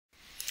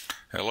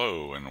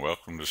Hello and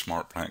welcome to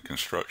SmartPlant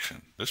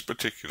Construction. This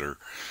particular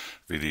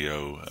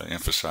video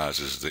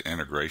emphasizes the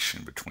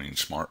integration between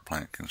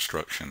SmartPlant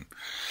Construction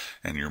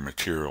and your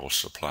material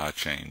supply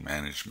chain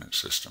management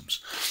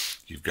systems.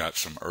 You've got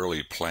some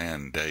early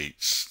plan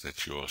dates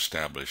that you'll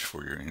establish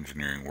for your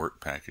engineering work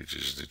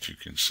packages that you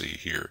can see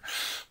here.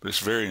 But it's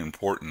very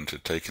important to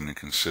take into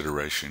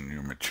consideration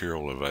your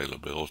material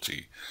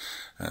availability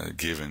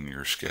given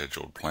your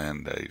scheduled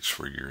plan dates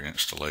for your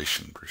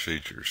installation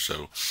procedures.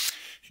 So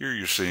here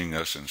you're seeing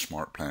us in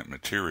SmartPlant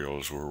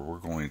Materials where we're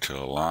going to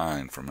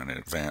align from an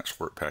advanced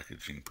work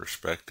packaging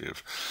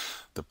perspective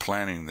the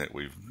planning that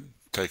we've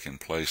taken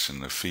place in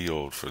the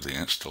field for the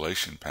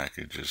installation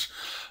packages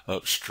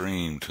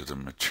upstream to the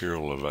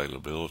material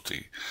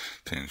availability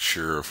to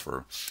ensure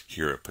for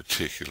here a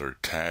particular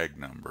tag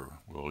number,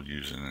 we'll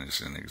use it as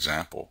an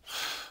example,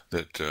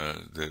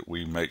 that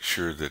we make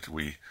sure that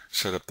we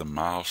set up the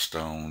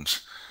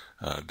milestones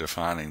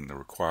defining the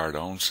required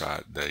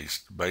on-site dates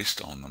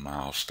based on the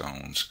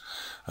milestones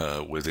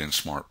within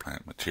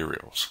SmartPlant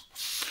Materials.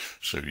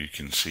 So you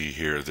can see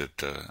here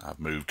that I've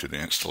moved to the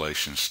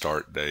installation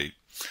start date.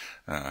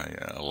 I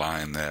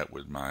align that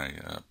with my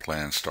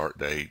planned start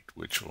date,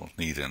 which will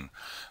need an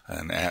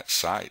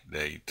at-site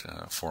date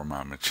for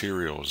my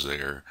materials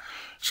there,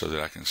 so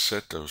that I can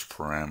set those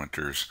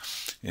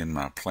parameters in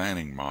my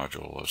planning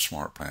module of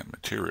SmartPlant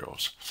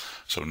Materials.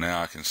 So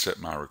now I can set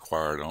my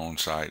required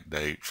on-site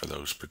date for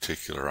those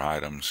particular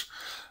items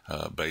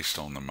based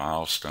on the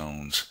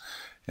milestones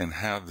and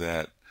have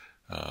that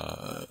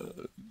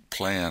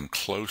plan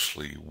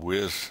closely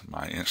with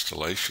my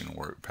installation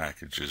work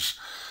packages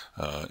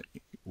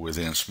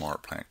within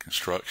SmartPlant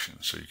Construction,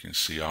 so you can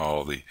see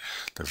all the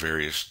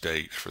various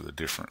dates for the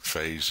different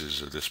phases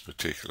of this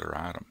particular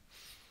item.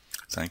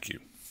 Thank you.